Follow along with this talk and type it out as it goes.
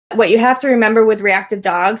what you have to remember with reactive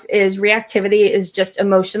dogs is reactivity is just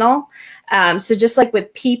emotional. So just like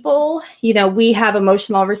with people, you know, we have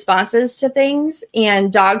emotional responses to things,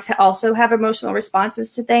 and dogs also have emotional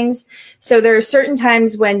responses to things. So there are certain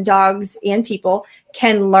times when dogs and people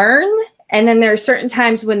can learn, and then there are certain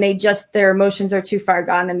times when their emotions are too far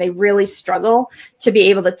gone and they really struggle to be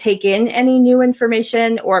able to take in any new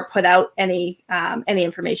information or put out any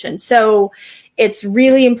information. So it's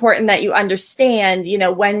really important that you understand, you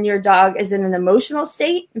know, when your dog is in an emotional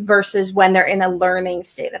state versus when they're in a learning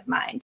state of mind.